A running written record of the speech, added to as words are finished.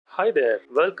Hi there,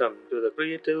 welcome to the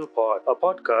Creative Pod, a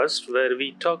podcast where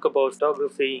we talk about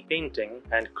photography, painting,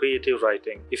 and creative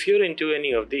writing. If you're into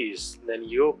any of these, then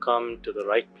you come to the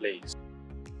right place.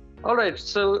 All right,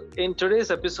 so in today's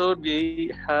episode,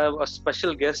 we have a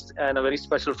special guest and a very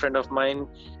special friend of mine.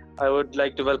 I would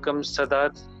like to welcome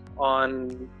Sadat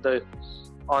on the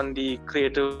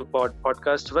Creative Pod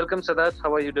podcast. Welcome, Sadat.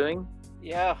 How are you doing?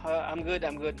 Yeah, I'm good.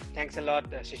 I'm good. Thanks a lot,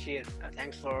 Shashir.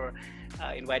 Thanks for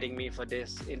inviting me for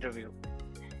this interview.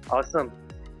 Awesome.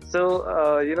 So,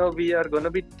 we are going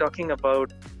to be talking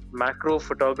about macro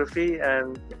photography,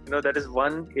 and that is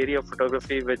one area of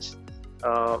photography which,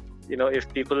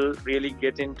 if people really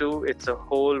get into, it's a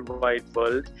whole wide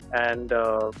world. And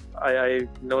I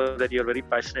know that you're very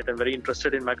passionate and very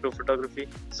interested in macro photography.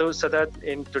 So, Sadat,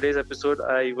 in today's episode,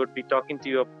 I would be talking to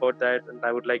you about that, and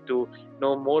I would like to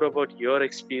know more about your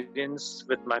experience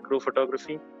with macro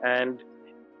photography, and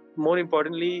more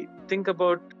importantly, think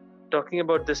about talking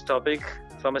about this topic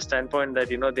from a standpoint that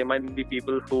there might be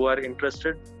people who are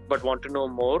interested but want to know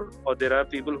more, or there are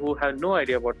people who have no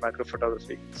idea about macro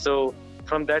photography. So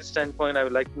from that standpoint, I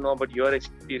would like to know about your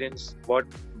experience, what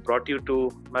brought you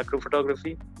to macro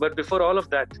photography. But before all of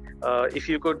that, if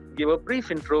you could give a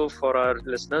brief intro for our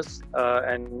listeners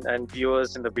and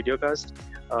viewers in the videocast,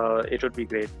 it would be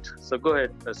great. So go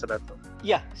ahead, Sadat.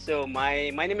 Yeah, so my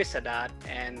name is Sadat,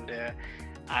 and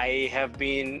I have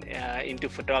been into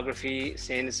photography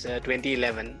since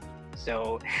 2011.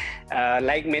 So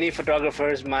like many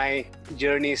photographers, my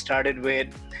journey started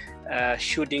with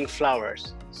shooting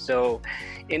flowers. So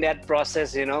in that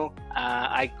process,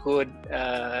 I could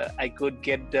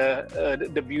get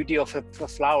the beauty of a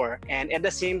flower, and at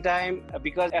the same time,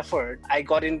 because effort, I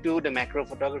got into the macro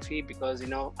photography because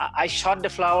I shot the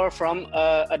flower from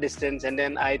a distance, and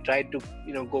then I tried to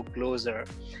go closer,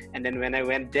 and then when I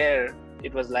went there,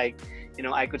 it was like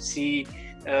I could see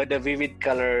the vivid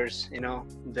colors,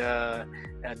 the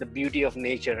beauty of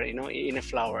nature, in a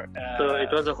flower. So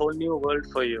it was a whole new world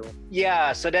for you.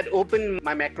 Yeah, so that opened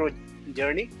my macro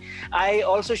journey. I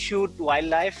also shoot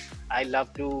wildlife. I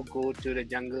love to go to the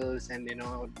jungles and the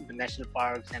national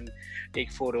parks and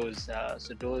take photos.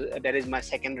 So that is my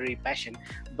secondary passion.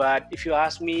 But if you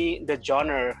ask me, the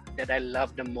genre that I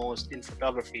love the most in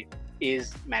photography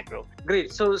is macro.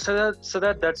 Great. So that's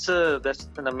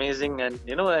an amazing and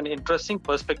an interesting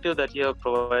perspective that you have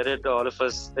provided all of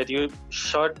us. That you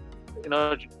shot,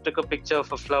 took a picture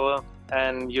of a flower,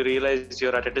 and you realized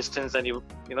you're at a distance, and you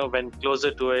went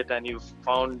closer to it, and you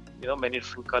found many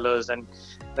different colors, and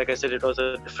like I said, it was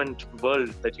a different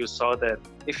world that you saw there.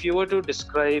 If you were to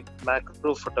describe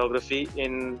macro photography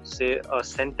in, say, a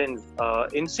sentence,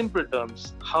 in simple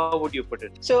terms, how would you put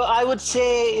it? So I would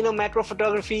say macro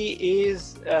photography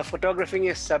is photographing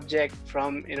a subject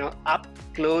from up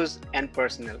close and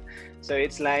personal. So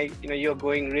it's like you're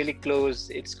going really close.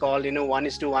 It's called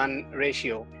 1:1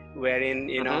 ratio, wherein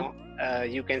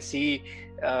you can see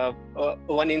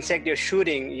one insect you're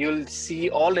shooting, you'll see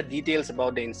all the details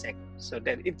about the insect. So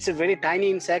that it's a very tiny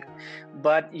insect,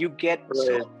 but you get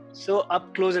so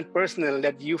up close and personal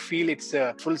that you feel it's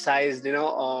full-sized, like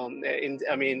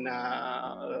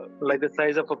the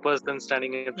size of a person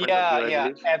standing in front of you.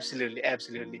 Yeah,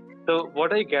 absolutely. So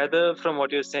what I gather from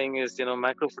what you're saying is,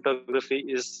 macro photography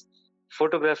is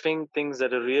photographing things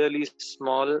that are really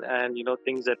small, and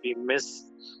things that we miss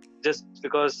just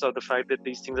because of the fact that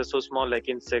these things are so small, like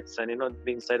insects and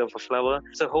the inside of a flower.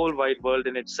 It's a whole wide world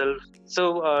in itself.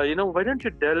 So why don't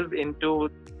you delve into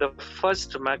the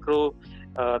first macro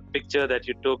picture that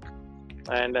you took,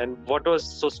 and what was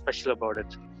so special about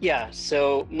it? Yeah,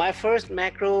 so my first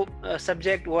macro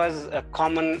subject was a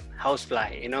common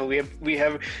housefly. We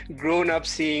have grown up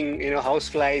seeing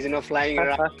houseflies flying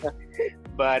around.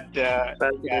 But yeah.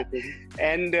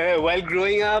 And while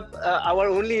growing up, our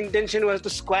only intention was to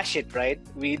squash it, right?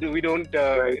 We don't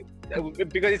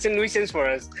because it's a nuisance for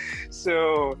us.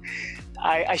 So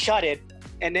I shot it,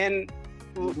 and then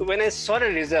when I saw the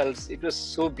results, it was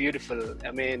so beautiful.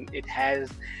 I mean, it has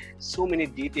so many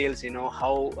details,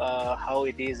 how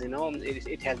it is,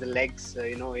 it has the legs,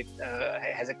 it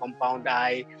has a compound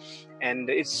eye, and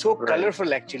it's so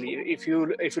colorful. Actually, if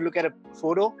you look at a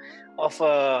photo of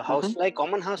a housefly,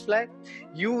 common housefly,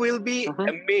 you will be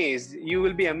amazed. You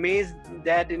will be amazed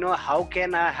that how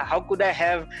could I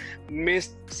have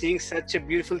missed seeing such a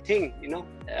beautiful thing,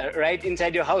 right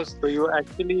inside your house. So you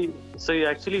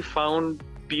actually found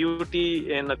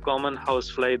beauty in a common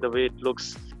housefly, the way it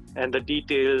looks, and the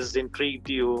details intrigued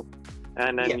you,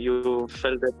 and then you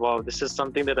felt that, wow, this is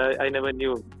something that I never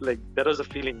knew. Like, that was a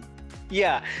feeling.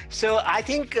 Yeah. So I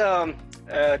think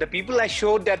the people I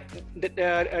showed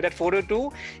that photo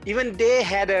to, even they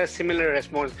had a similar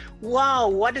response. Wow,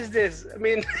 what is this? I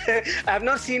mean, I have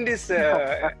not seen this.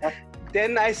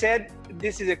 Then I said,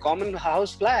 this is a common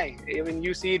house fly. I mean,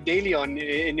 you see it daily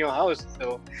in your house.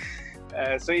 So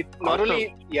it not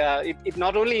only it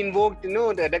not only invoked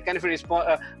that kind of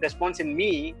a response in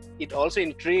me. It also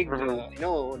intrigued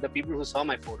the people who saw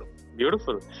my photo.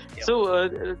 Beautiful. Yeah.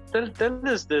 So tell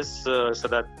us this,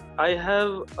 Sadat. I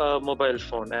have a mobile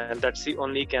phone, and that's the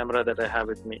only camera that I have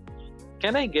with me.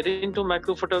 Can I get into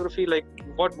macro photography? Like,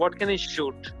 what can I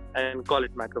shoot and call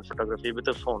it macro photography with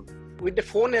a phone? With the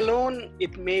phone alone,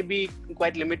 it may be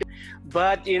quite limited,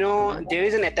 but there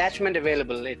is an attachment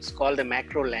available. It's called a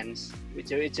macro lens,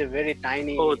 which it's a very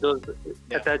tiny. Oh, those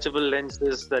attachable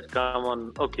lenses that come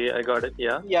on. Okay, I got it.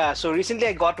 Yeah. Yeah. So recently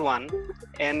I got one,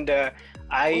 and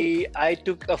I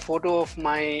took a photo of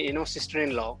my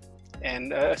sister-in-law,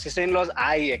 and sister-in-law's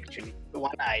eye, actually,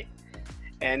 one eye,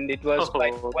 and it was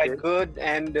quite good.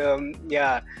 And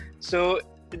so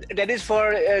that is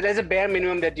for there's a bare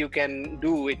minimum that you can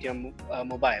do with your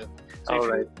mobile. So all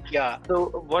right. So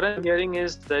what I'm hearing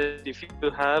is that if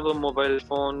you have a mobile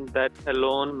phone, that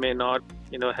alone may not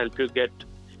help you get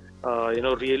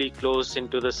really close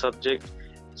into the subject.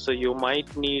 So you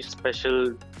might need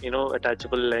special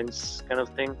attachable lens kind of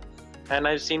thing. And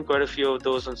I've seen quite a few of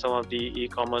those on some of the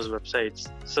e-commerce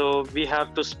websites. So we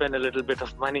have to spend a little bit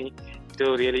of money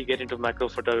to really get into macro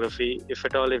photography, if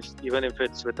at all, even if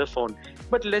it's with a phone.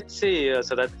 But let's say,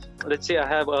 let's say I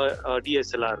have a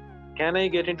DSLR. Can I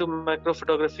get into macro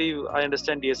photography? I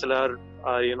understand DSLR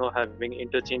are, having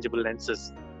interchangeable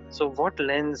lenses. So what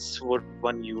lens would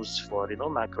one use for,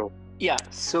 macro? Yeah,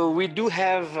 so we do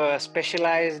have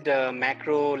specialized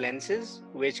macro lenses,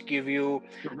 which give you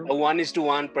a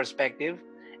 1:1 perspective.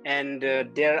 And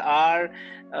there are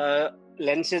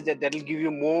lenses that will give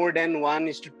you more than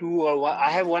 1:2, or I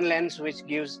have one lens which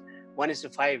gives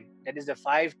 1:5. That is the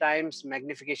 5 times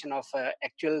magnification of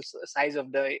actual size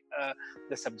of the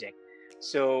subject.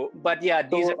 So, but yeah,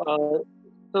 these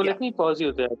let me pause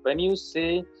you there. When you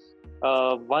say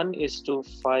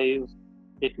 1:5,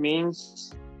 it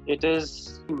means it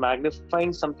is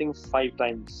magnifying something 5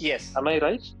 times. Yes. Am I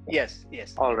right? Yes.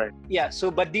 All right. Yeah. So,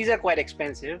 but these are quite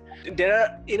expensive. There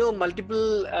are,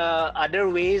 multiple other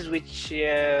ways which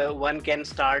one can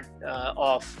start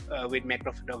off with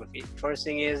macro photography. First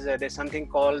thing is there's something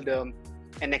called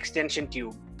an extension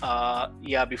tube.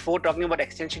 Before talking about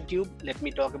extension tube, let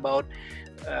me talk about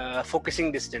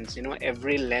focusing distance.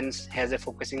 Every lens has a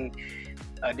focusing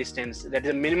distance. That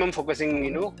is a minimum focusing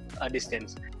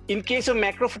distance. In case of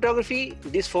macro photography,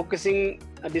 this focusing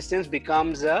distance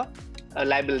becomes a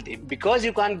liability, because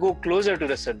you can't go closer to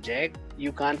the subject.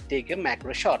 You can't take a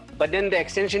macro shot, but then the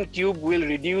extension tube will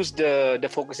reduce the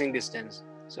focusing distance.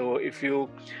 So if you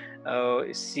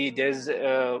see, there's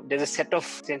a set of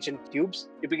extension tubes.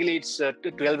 Typically it's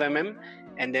 12 mm,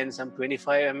 and then some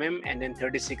 25 mm, and then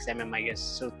 36 mm, I guess.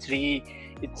 So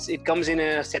it comes in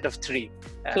a set of 3.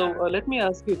 So let me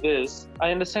ask you this.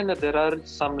 I understand that there are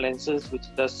some lenses which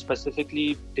are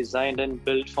specifically designed and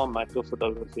built for macro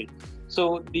photography.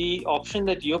 So the option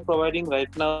that you're providing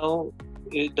right now,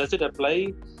 does it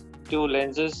apply to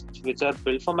lenses which are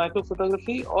built for macro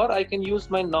photography, or I can use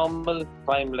my normal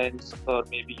prime lens or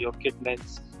maybe your kit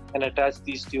lens and attach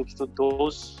these tubes to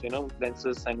those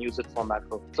lenses and use it for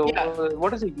macro? So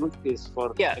what is the use case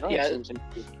for extension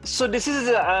tube? So this is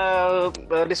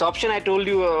this option I told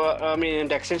you,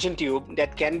 the extension tube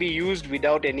that can be used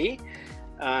without any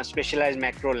specialized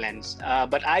macro lens,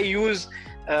 but I use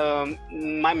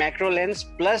my macro lens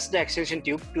plus the extension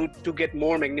tube to get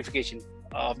more magnification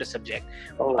of the subject.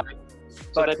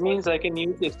 So that means I can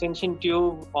use the extension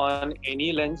tube on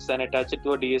any lens and attach it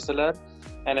to a DSLR,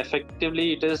 and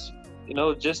effectively it is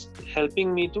just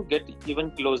helping me to get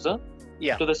even closer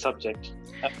to the subject.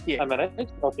 Am I right?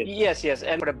 Okay. Yes.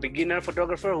 And for a beginner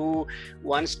photographer who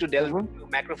wants to delve into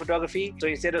macro photography, so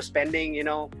instead of spending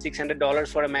 $600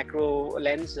 for a macro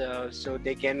lens, so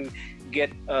they can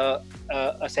get a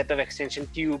set of extension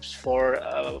tubes for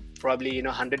probably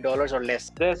 $100 or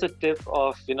less. There's a tip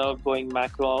of going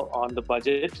macro on the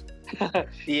budget. So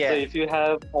if you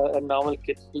have a normal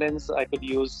kit lens, I could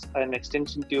use an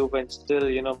extension tube and still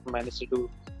manage to do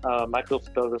macro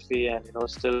photography and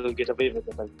still get away with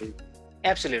it, I believe.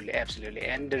 Absolutely,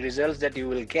 and the results that you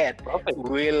will get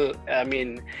will,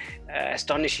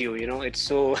 astonish you. It's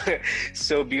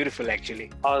so beautiful, actually.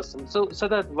 Awesome. So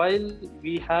that while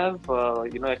we have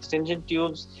extension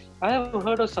tubes I have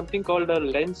heard of something called a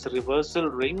lens reversal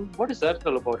ring. What is that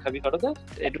all about? Have you heard of that?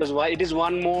 It is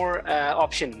one more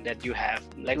option that you have.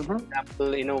 Like for Mm-hmm.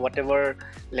 example, whatever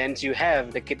lens you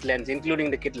have, the kit lens,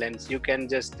 including the kit lens, you can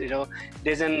just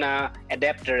there's an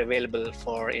adapter available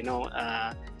for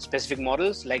specific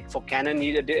models. Like for Canon,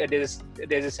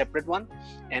 there's a separate one,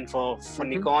 and for Mm-hmm.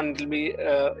 Nikon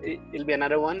it'll be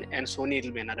another one, and Sony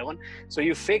it'll be another one. So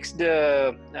you fix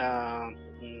the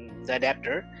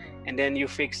adapter, and then you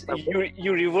Okay.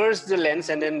 you reverse the lens,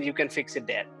 and then you can fix it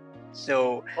there.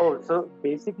 So Oh, so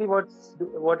basically,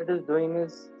 what it is doing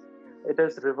is it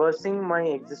is reversing my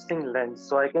existing lens,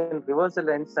 so I can reverse the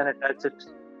lens and attach it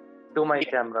to my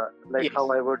yeah, camera, like how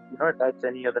yes, I would attach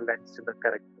any other lens to the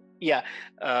correct. yeah,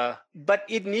 but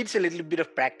it needs a little bit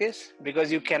of practice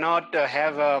because you cannot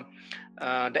have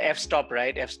the f-stop,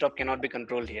 right? F-stop cannot be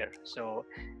controlled here, so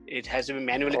it has to be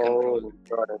manually controlled.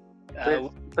 Oh, got it. uh,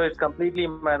 So it's completely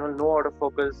manual, no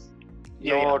autofocus,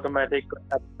 yeah, no yeah, automatic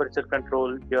aperture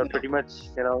control. You're no. pretty much,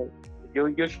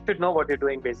 you should know what you're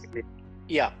doing basically.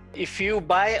 Yeah, if you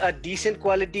buy a decent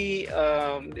quality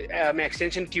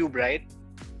extension tube, right,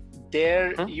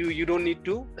 there Hmm? you don't need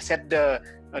to set the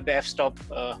f-stop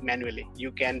manually.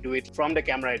 You can do it from the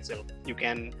camera itself. You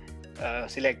can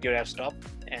select your f-stop,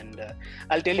 and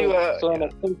I'll tell you So an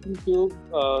extension tube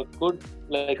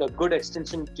like a good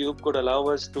extension tube could allow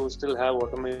us to still have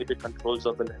automated controls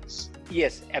of the lens.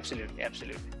 yes, absolutely,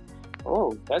 absolutely.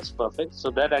 Oh, that's perfect.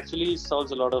 So that actually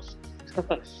solves a lot of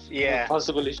Yeah,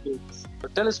 possible issues.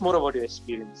 But tell us more about your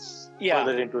experience yeah,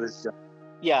 further into this job.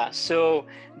 yeah. So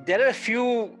there are a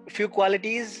few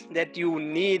qualities that you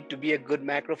need to be a good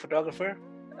macro photographer.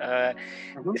 uh,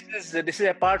 Mhm. this is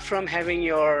apart from having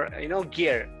your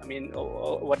gear. I mean,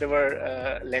 whatever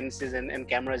lenses and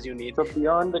cameras you need. So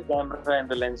beyond the camera and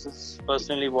the lenses,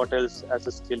 personally, what else as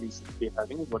a skill you should be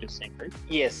having is what you're saying, right?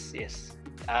 Yes, yes.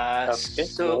 Okay.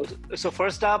 So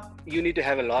first up, you need to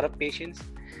have a lot of patience,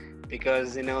 because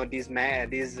these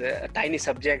tiny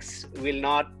subjects will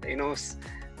not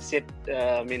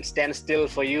stand still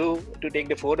for you to take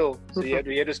the photo. So you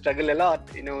have to struggle a lot.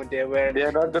 They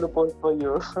are not going to pose for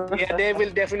you. Yeah, they will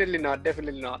definitely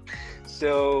not.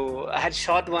 So I had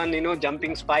shot one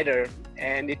jumping spider,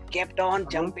 and it kept on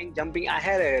jumping. I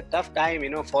had a tough time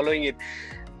following it.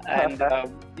 And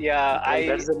yeah, Well,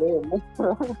 that's the name.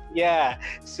 yeah,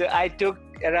 so I took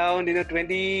around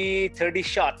 20-30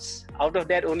 shots. Out of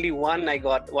that, only one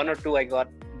or two I got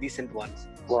decent ones.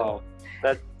 Wow,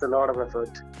 that's a lot of effort.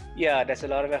 Yeah, that's a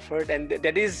lot of effort, and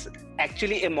that is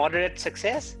actually a moderate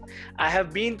success. I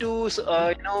have been to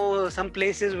some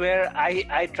places where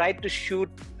I tried to shoot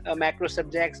macro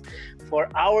subjects for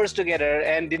hours together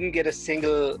and didn't get a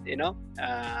single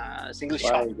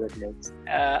shot. My goodness.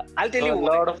 I'll tell So you a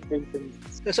why. lot of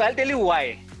patience. So I'll tell you why.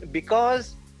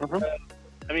 Because Mhm.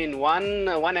 I mean,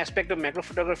 one aspect of macro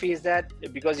photography is that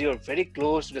because you're very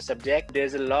close to the subject,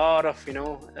 there's a lot of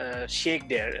shake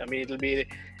there. I mean, it'll be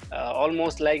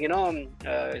almost like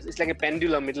it's like a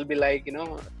pendulum. It'll be like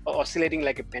oscillating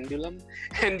like a pendulum,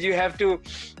 and you have to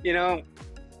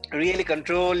really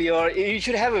control you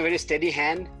should have a very steady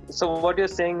hand. So what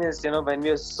you're saying is, when we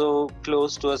are so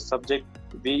close to a subject,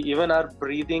 even our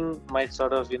breathing might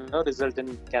sort of, result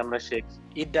in camera shakes.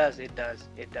 It does.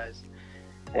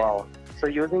 Wow. So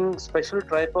using special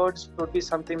tripods would be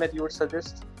something that you would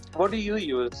suggest. What do you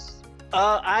use?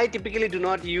 I typically do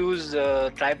not use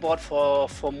tripod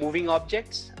for moving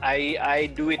objects.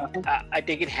 I do it. I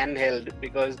take it handheld,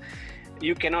 because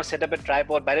you cannot set up a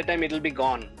tripod. By the time it'll be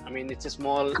gone. I mean, it's a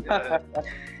small.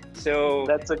 So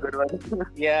That's a good one.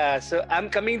 yeah. So I'm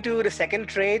coming to the second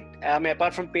trait.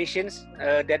 Apart from patience,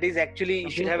 that is actually you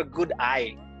should have a good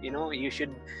eye. You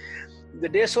should.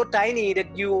 They're so tiny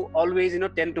that you always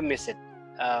tend to miss it.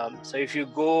 So if you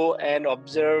go and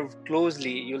observe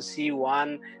closely, you'll see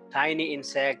one tiny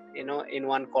insect in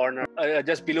one corner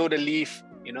just below the leaf.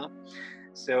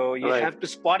 So you Right. have to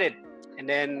spot it, and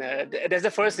then that's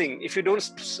the first thing. If you don't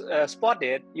spot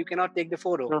it, you cannot take the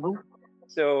photo. Mhm.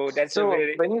 So that's a So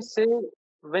very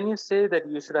when you say that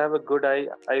you should have a good eye,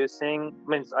 are you saying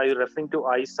are you referring to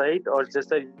eyesight, or just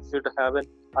that you should have an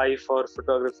eye for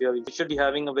photography, or you should be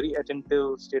having a very attentive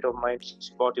state of mind to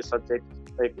spot your subject?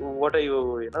 Like, what are you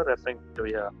referring to?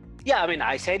 Yeah. yeah. I mean,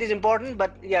 eyesight is important,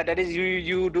 but yeah, that is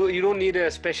you don't need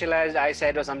a specialized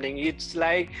eyesight or something. It's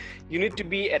like you need to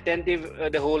be attentive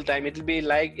the whole time.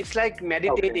 It's like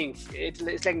meditating.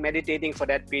 It's like meditating for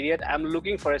that period. I'm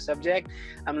looking for a subject.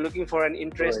 I'm looking for an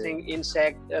interesting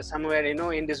insect somewhere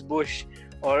in this bush,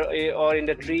 or in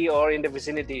the tree, or in the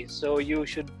vicinity. So you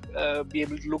should be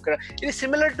able to look around. It is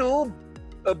similar to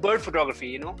bird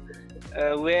photography,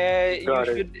 where Got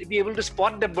you it. should be able to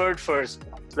spot the bird first.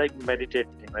 like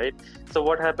meditating, right? So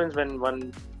what happens when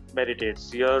one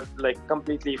meditates? You're like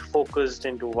completely focused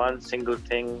into one single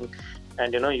thing,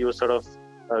 and you sort of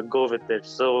go with it.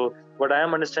 So what I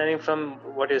am understanding from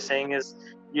what you're saying is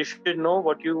you should know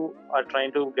what you are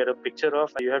trying to get a picture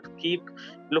of. You have to keep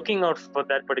looking out for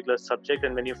that particular subject,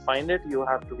 and when you find it, you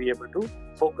have to be able to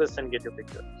focus and get your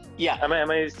picture. Yeah. Am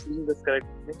I seeing this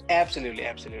correctly?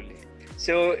 Absolutely.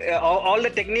 So all the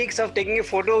techniques of taking a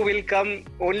photo will come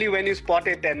only when you spot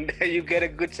it and you get a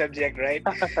good subject, right?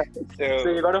 So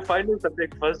you got to find the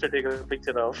subject first to take a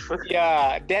picture of.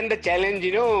 Yeah, then the challenge,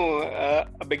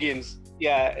 begins.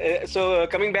 Yeah. So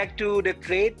coming back to the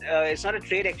trait, it's not a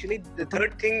trait actually. The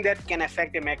third thing that can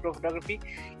affect a macro photography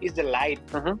is the light.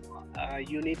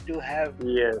 You need to have.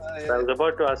 Yes, I was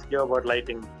about to ask you about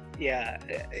lighting. Yeah,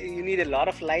 you need a lot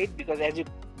of light because as you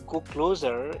go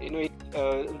closer,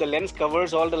 the lens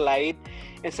covers all the light,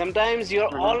 and sometimes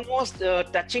you're almost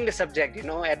touching the subject.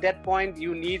 At that point,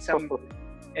 you need some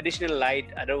additional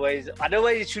light. Otherwise,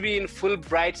 it should be in full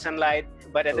bright sunlight.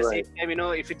 But at the same time,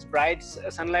 if it's bright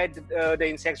sunlight, the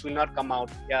insects will not come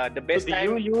out. Yeah, the best time.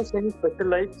 Do you use any special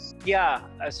lights? Yeah,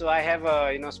 so I have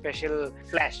a special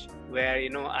flash where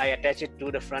I attach it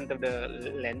to the front of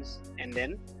the lens, and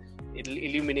then it'll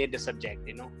illuminate the subject.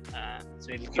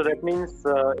 So that means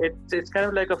it's kind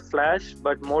of like a flash,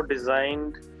 but more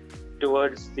designed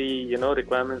towards the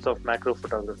requirements of macro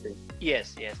photography.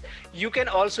 Yes. You can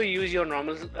also use your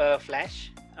normal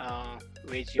flash.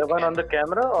 Which the one on the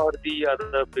camera or the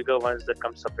other bigger ones that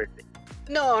come separately?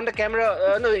 No, on the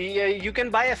camera. No, you can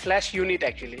buy a flash unit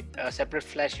actually, a separate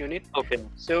flash unit. Okay.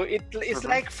 So it's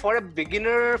like for a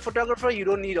beginner photographer, you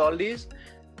don't need all these.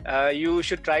 You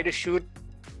should try to shoot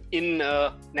in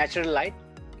natural light.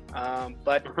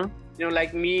 But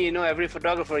like me, every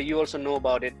photographer, you also know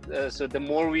about it. So the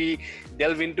more we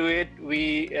delve into it,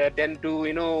 we tend to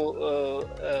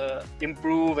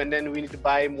improve, and then we need to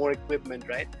buy more equipment,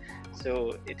 right?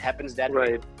 So it happens that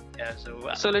way. Yeah,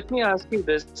 so let me ask you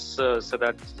this,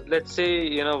 Sadat. Let's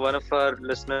say one of our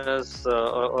listeners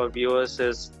or viewers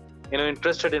is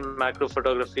interested in macro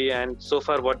photography, and so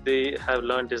far what they have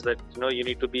learned is that you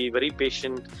need to be very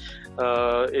patient.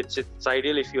 It's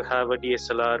ideal if you have a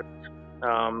DSLR.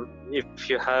 If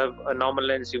you have a normal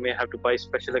lens, you may have to buy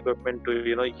special equipment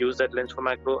to use that lens for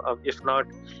macro. If not,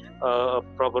 a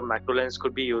proper macro lens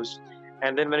could be used.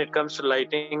 And then when it comes to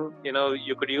lighting,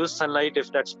 you could use sunlight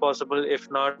if that's possible. If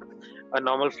not, a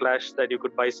normal flash that you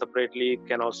could buy separately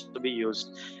can also be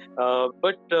used.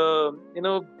 But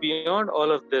beyond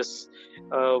all of this,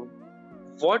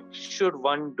 what should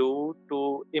one do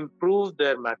to improve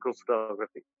their macro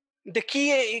photography? The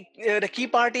key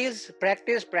part is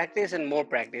practice, and more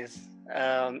practice.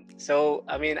 So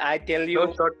I tell you,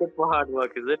 no shortcut for hard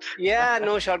work, is it? Yeah,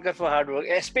 no shortcut for hard work,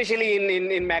 especially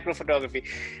in macro photography.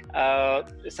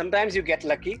 Sometimes you get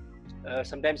lucky,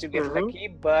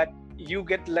 but you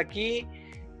get lucky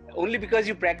only because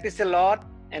you practice a lot,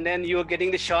 and then you are getting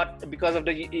the shot because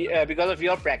of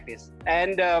your practice.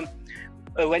 And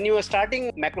when you are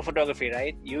starting macro photography,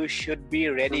 right, you should be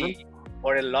ready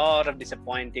for a lot of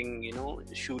disappointing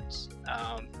shoots.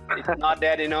 It's not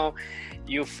that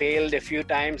you failed a few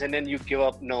times and then you give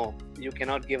up. No, you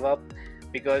cannot give up,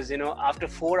 because after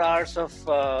 4 hours of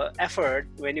effort,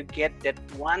 when you get that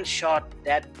one shot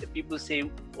that people say,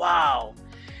 wow,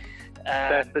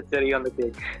 that's the cherry on the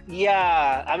cake.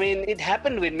 Yeah, it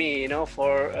happened with me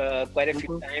for quite a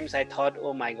few times. I thought,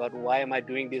 oh my god, why am I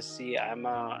doing this? See, I'm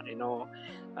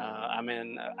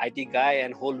an IT guy,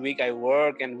 and whole week I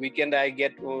work, and weekend I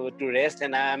get to rest,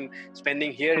 and I'm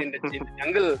spending here in the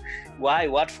jungle. Why?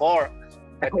 What for?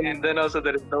 And then also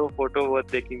there is no photo worth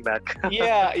taking back.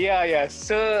 Yeah.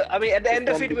 So at the end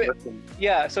of it,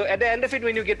 So at the end of it,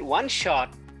 when you get one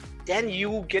shot, then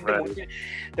you get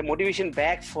the motivation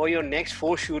back for your next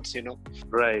 4 shoots.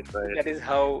 Right. That is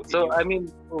how. So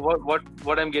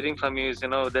what I'm getting from you is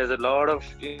there's a lot of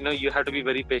you have to be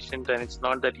very patient, and it's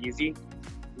not that easy,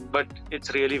 but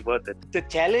it's really worth it. The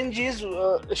challenge is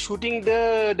shooting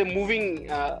the moving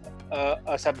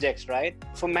subjects, right?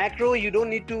 For macro, you don't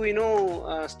need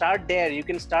to start there. You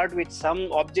can start with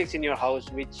some objects in your house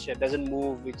which doesn't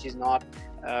move, which is not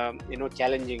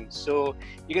challenging. So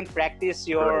you can practice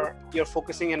your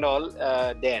focusing and all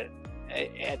there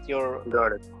at your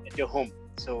home.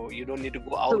 So you don't need to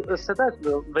go out. So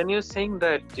Sadat, when you're saying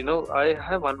that, I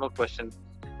have one more question.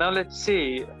 Now let's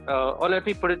say, or let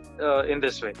me put it in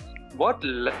this way. What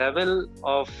level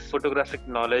of photographic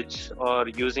knowledge or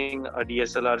using a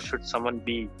DSLR should someone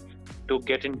be to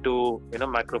get into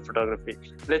macro photography?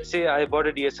 Let's say I bought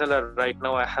a DSLR right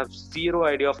now. I have zero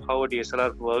idea of how a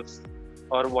DSLR works,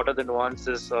 or what are the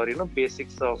nuances or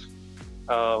basics of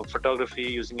photography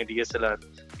using a DSLR,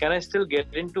 can I still get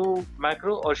into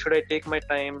macro, or should I take my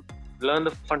time, learn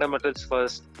the fundamentals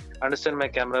first, understand my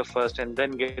camera first, and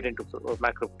then get into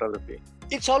macro photography?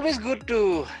 It's always good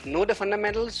to know the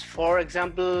fundamentals. For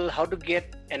example, how to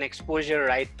get an exposure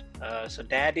right. So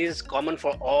that is common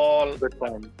for all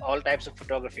types of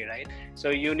photography, right? So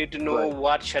you need to know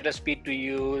what shutter speed to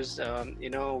use,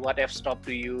 what f-stop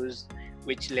to use,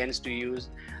 which lens to use.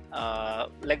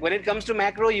 Like when it comes to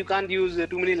macro, you can't use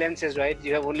too many lenses, right?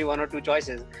 You have only one or two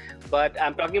choices. But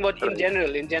I'm talking about in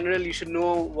general. In general, you should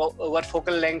know what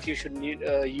focal length you should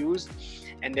use,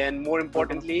 and then more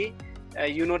importantly,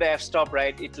 the f-stop,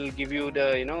 right? It will give you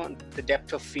the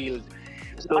depth of field.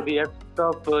 So the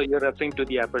f-stop, you're referring to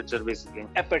the aperture, basically.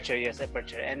 Aperture, yes,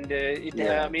 aperture. And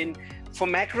I mean, for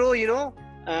macro,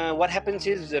 what happens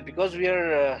is because we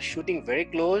are shooting very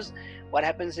close, what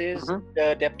happens is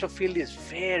the depth of field is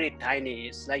very tiny.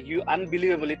 It's like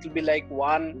unbelievable. It will be like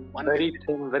one very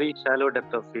thin, very shallow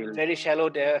depth of field. Very shallow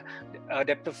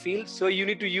depth of field. So you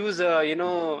need to use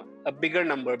a bigger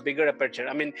number, bigger aperture.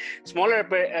 I mean, smaller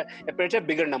aperture,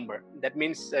 bigger number. That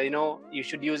means you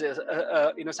should use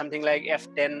something like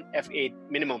f10, f8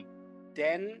 minimum.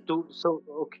 Then so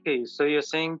you're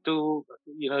saying to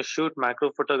shoot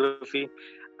macro photography,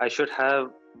 I should have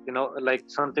like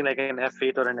something like an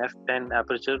f8 or an f10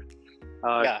 aperture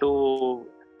to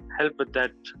help with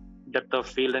that depth of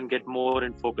field and get more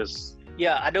in focus.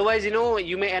 Yeah, otherwise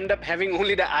you may end up having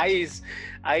only the eyes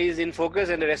in focus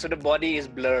and the rest of the body is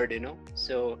blurred.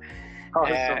 So so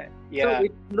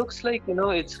it looks like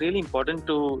it's really important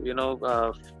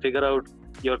to figure out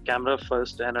your camera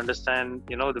first and understand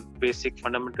the basic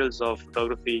fundamentals of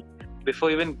photography before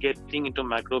even getting into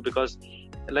macro, because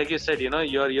like you said, your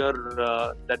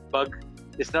that bug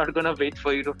is not going to wait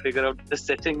for you to figure out the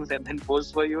settings and then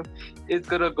pose for you. It's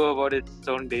going to go about its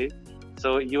own day.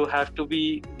 So you have to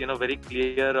be very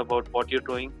clear about what you're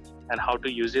doing and how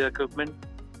to use your equipment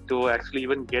to actually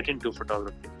even get into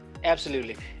photography.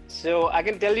 Absolutely. So I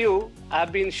can tell you,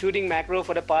 I've been shooting macro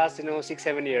for the past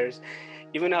 6-7 years.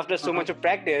 Even after so much of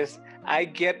practice, I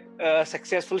get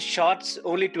successful shots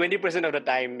only 20% of the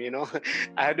time.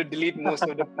 I have to delete most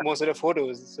of the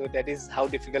photos. So that is how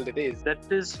difficult it is.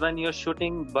 That is when you're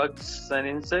shooting bugs and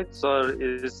insects, or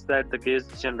is that the case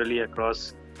generally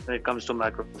across when it comes to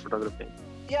macro photography?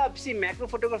 Yeah, see, macro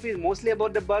photography is mostly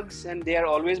about the bugs, and they are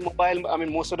always mobile. I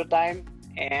mean, most of the time,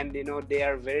 and they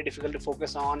are very difficult to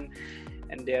focus on.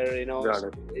 And they're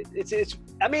it's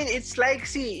I mean, it's like,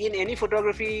 see, in any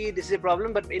photography this is a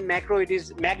problem, but in macro it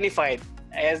is magnified.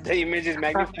 As the image is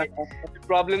magnified, the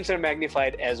problems are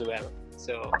magnified as well.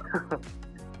 So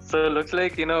it looks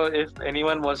like if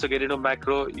anyone wants to get into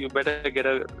macro, you better get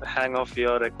a hang of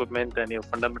your equipment and your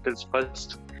fundamentals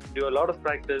first, do a lot of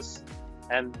practice,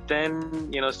 and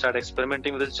then start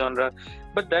experimenting with this genre.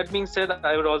 But that being said,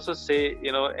 I would also say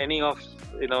any of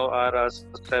our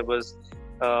subscribers,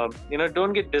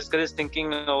 don't get discouraged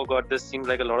thinking, oh god, this seems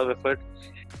like a lot of effort.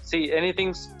 See,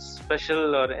 anything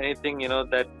special or anything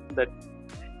that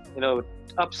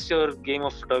ups your game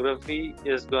of photography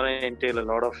is going to entail a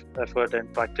lot of effort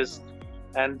and practice,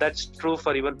 and that's true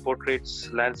for even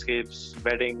portraits, landscapes,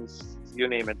 weddings, you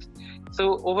name it.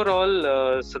 So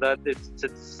overall, Sadat,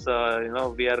 it's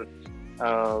we are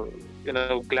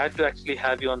glad to actually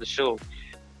have you on the show.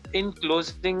 In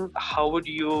closing, how would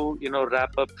you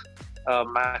wrap up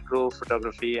macro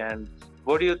photography, and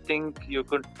what do you think you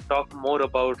could talk more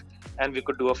about, and we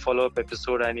could do a follow-up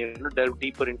episode and delve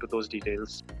deeper into those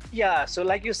details? Yeah, so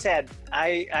like you said,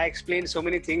 I explained so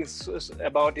many things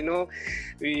about you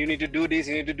need to do this,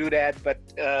 you need to do that, but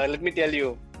let me tell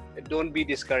you, don't be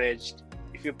discouraged.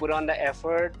 If you put on the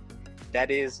effort,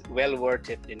 that is well worth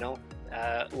it.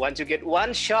 Once you get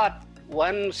one shot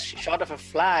of a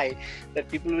fly, that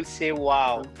people will say,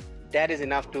 wow, that is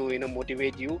enough to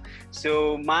motivate you.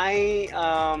 So my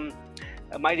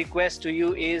request to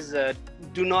you is,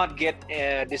 do not get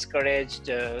discouraged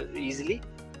easily,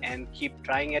 and keep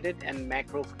trying at it. And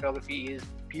macro photography is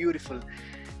beautiful,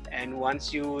 and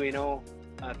once you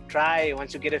try,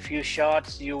 once you get a few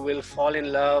shots, you will fall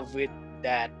in love with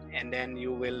that, and then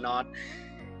you will not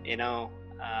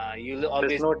you'll always,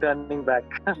 there's no turning back.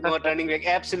 No turning back.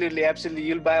 Absolutely.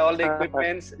 You'll buy all the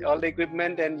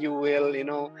equipment, and you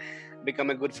will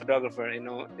become a good photographer.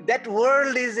 That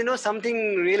world is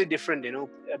something really different,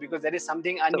 because that is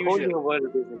something unusual. It's a whole new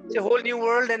world, basically. It's a whole new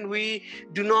world, and we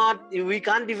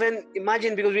can't even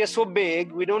imagine, because we are so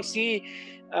big, we don't see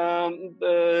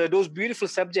those beautiful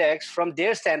subjects from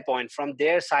their standpoint, from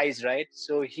their size, right?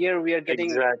 So here we are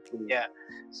getting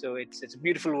so it's a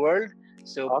beautiful world.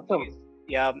 So awesome.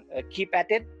 keep at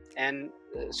it, and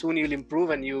soon you'll improve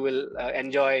and you will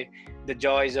enjoy the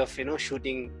joys of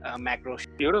shooting macro.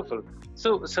 Beautiful.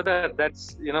 So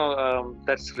that's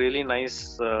really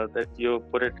nice that you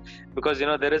put it, because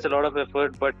there is a lot of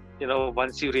effort, but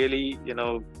once you really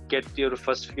get your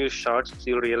first few shots,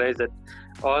 you realize that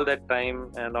all that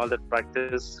time and all that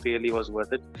practice really was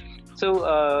worth it. So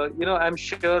I'm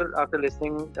sure after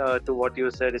listening to what you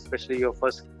said, especially your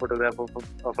first photograph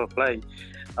of a fly,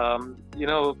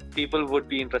 people would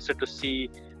be interested to see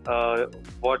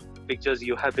what pictures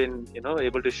you have been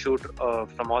able to shoot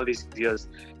from all these years.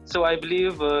 So I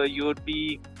believe you would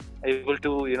be able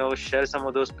to share some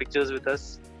of those pictures with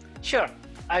us. Sure,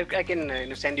 I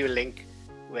can send you a link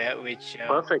which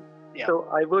Perfect. Yeah. So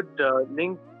I would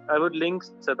link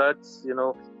Sadat's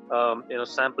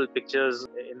sample pictures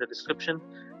in the description.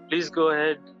 Please go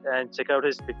ahead and check out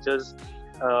his pictures.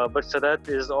 But Sadat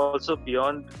is also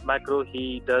beyond macro.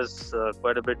 He does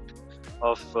quite a bit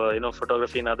of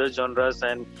photography in other genres,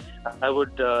 and I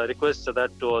would request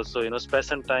Sadat to also spare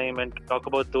some time and talk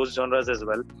about those genres as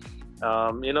well.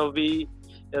 We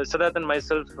Sadat and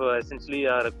myself essentially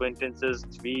are acquaintances.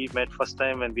 We met first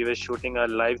time when we were shooting a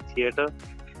live theater,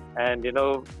 and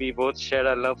we both shared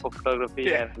our love for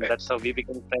photography, and that's how we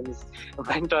became friends.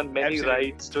 Went on many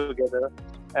Absolutely. rides together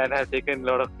and have taken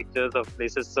a lot of pictures of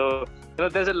places. So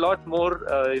there's a lot more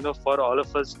for all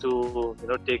of us to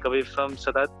take away from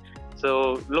Sadat.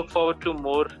 So look forward to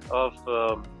more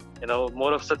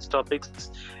of such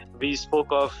topics. We spoke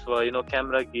of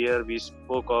camera gear, we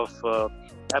spoke of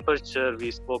aperture,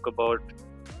 we spoke about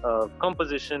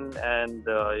composition, and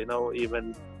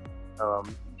even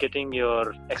getting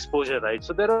your exposure right.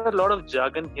 So there are a lot of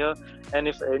jargon here, and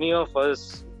if any of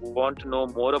us want to know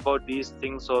more about these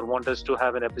things or want us to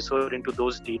have an episode into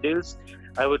those details,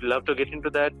 I would love to get into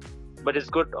that. But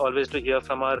it's good always to hear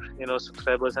from our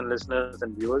subscribers and listeners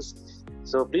and viewers.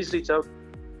 So please reach out,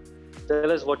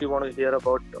 tell us what you want to hear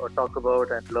about or talk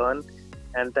about and learn,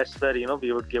 and that's where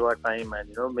we would give our time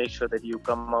and make sure that you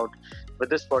come out with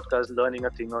this podcast learning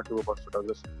a thing or two about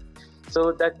photography.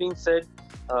 So that being said,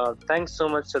 thanks so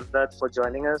much, Sadat, for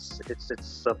joining us.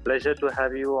 It's a pleasure to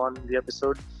have you on the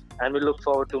episode, and we look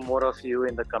forward to more of you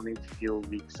in the coming few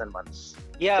weeks and months.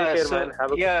 Yeah, Take care,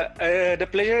 man. The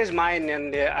pleasure is mine,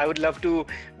 and I would love to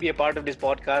be a part of this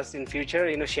podcast in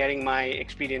future, sharing my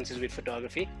experiences with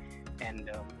photography. And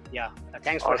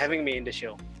thanks for having me in the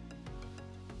show.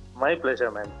 My pleasure,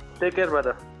 man. Take care,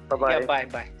 brother. Bye-bye. Yeah,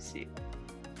 bye. See you.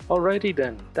 Alrighty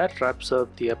then, that wraps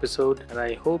up the episode, and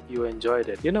I hope you enjoyed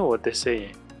it. You know what they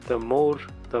say, the more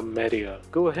the merrier.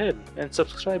 Go ahead and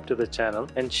subscribe to the channel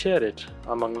and share it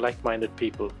among like-minded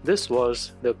people. This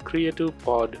was the Creative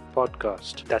Pod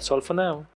podcast. That's all for now.